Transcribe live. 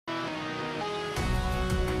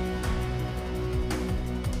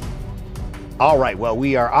All right, well,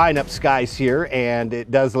 we are eyeing up skies here, and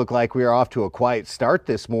it does look like we are off to a quiet start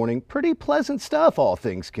this morning. Pretty pleasant stuff, all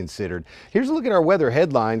things considered. Here's a look at our weather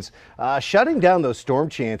headlines. Shutting down those storm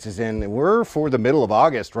chances, and we're for the middle of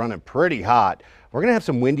August running pretty hot. We're going to have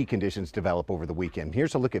some windy conditions develop over the weekend.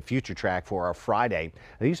 Here's a look at future track for our Friday.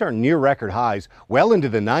 These are near record highs, well into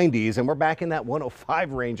the 90s, and we're back in that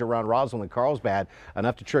 105 range around Roswell and Carlsbad,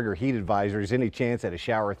 enough to trigger heat advisories. Any chance at a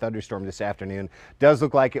shower or thunderstorm this afternoon. Does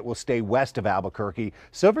look like it will stay west of Albuquerque.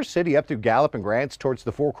 Silver City up through Gallup and Grants towards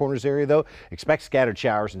the Four Corners area, though. Expect scattered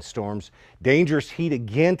showers and storms. Dangerous heat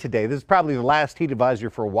again today. This is probably the last heat advisory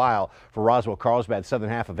for a while for Roswell, Carlsbad, southern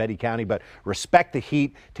half of Eddy County, but respect the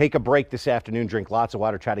heat. Take a break this afternoon. Drink lots of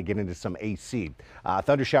water, try to get into some AC.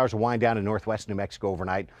 Thunder showers will wind down in northwest New Mexico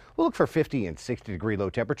overnight. We'll look for 50 and 60 degree low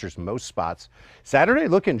temperatures in most spots. Saturday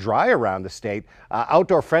looking dry around the state.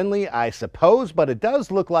 Outdoor friendly, I suppose, but it does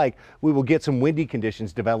look like we will get some windy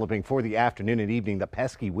conditions developing for the afternoon and evening. The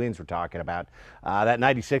pesky winds we're talking about. That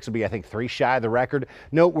 96 will be, I think, 3 shy of the record.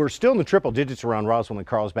 Note we're still in the triple digits around Roswell and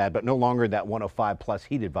Carlsbad, but no longer that 105 plus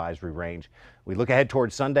heat advisory range. We look ahead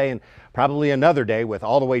towards Sunday and probably another day with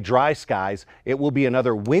all the way dry skies. It will be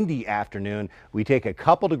another windy afternoon. We take a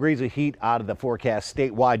couple degrees of heat out of the forecast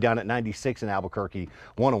statewide, down at 96 in Albuquerque,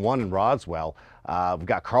 101 in Roswell. We've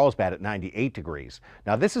got Carlsbad at 98 degrees.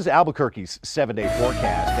 Now, this is Albuquerque's 7-day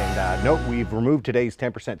forecast, and note we've removed today's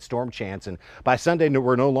 10% storm chance, and by Sunday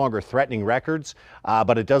we're no longer threatening records,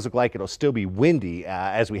 but it does look like it'll still be windy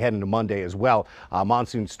as we head into Monday as well.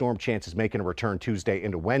 Monsoon storm chances making a return Tuesday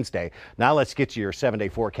into Wednesday. Now let's get you your 7-day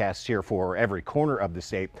forecasts here for every corner of the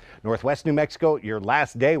state. Northwest New Mexico, your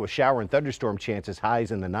last day with shower and thunderstorm chances,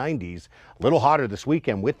 highs in the 90s. A little hotter this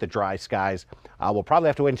weekend with the dry skies. We'll probably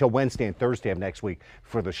have to wait until Wednesday and Thursday of next week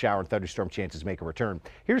for the shower and thunderstorm chances make a return.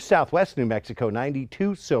 Here's southwest New Mexico,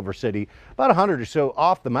 92 Silver City, about 100 or so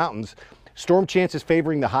off the mountains. Storm chances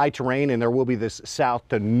favoring the high terrain, and there will be this south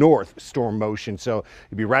to north storm motion, so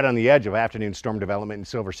you'll be right on the edge of afternoon storm development in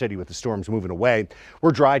Silver City with the storms moving away.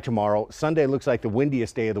 We're dry tomorrow. Sunday looks like the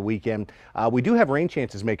windiest day of the weekend. We do have rain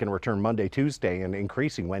chances making a return Monday, Tuesday, and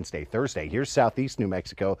increasing Wednesday, Thursday. Here's southeast New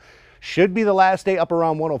Mexico. Should be the last day up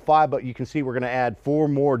around 105, but you can see we're going to add 4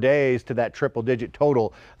 more days to that triple digit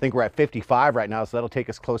total. I think we're at 55 right now, so that'll take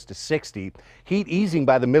us close to 60. Heat easing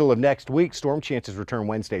by the middle of next week. Storm chances return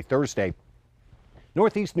Wednesday, Thursday.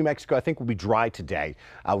 Northeast New Mexico, I think, will be dry today.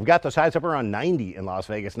 We've got those highs up around 90 in Las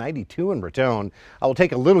Vegas, 92 in Raton. I will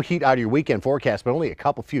take a little heat out of your weekend forecast, but only a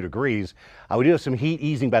couple few degrees. We do have some heat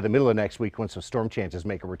easing by the middle of next week once some storm chances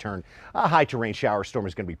make a return. A high terrain shower storm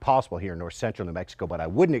is going to be possible here in north central New Mexico, but I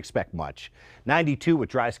wouldn't expect much. 92 with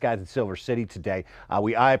dry skies in Silver City today.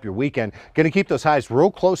 We eye up your weekend. Going to keep those highs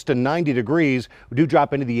real close to 90 degrees. We do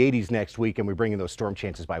drop into the 80s next week, and we bring in those storm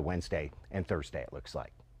chances by Wednesday and Thursday, it looks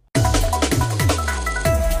like.